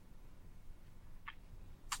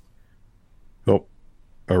 Oh,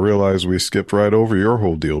 I realize we skipped right over your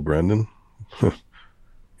whole deal, Brendan.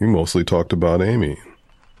 You mostly talked about Amy.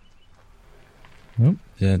 Well,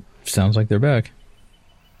 it sounds like they're back.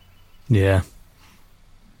 Yeah.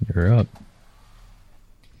 You're up.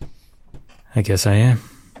 I guess I am.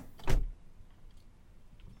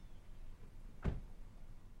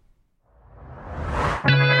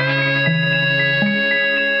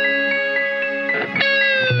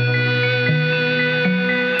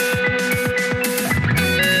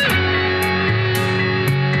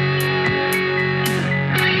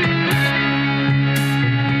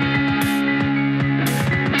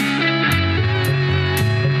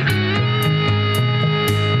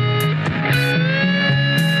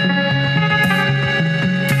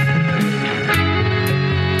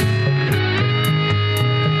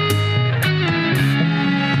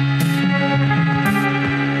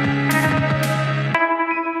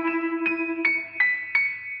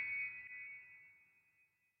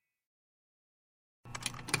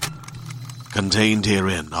 Contained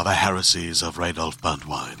herein are the heresies of Radolf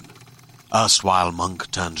Burntwine, erstwhile monk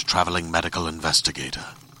turned traveling medical investigator.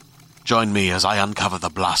 Join me as I uncover the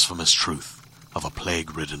blasphemous truth of a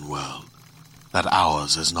plague-ridden world, that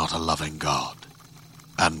ours is not a loving God,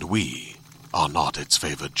 and we are not its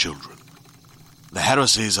favored children. The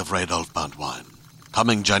heresies of Radolf Burntwine,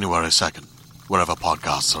 coming January 2nd, wherever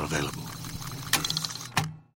podcasts are available.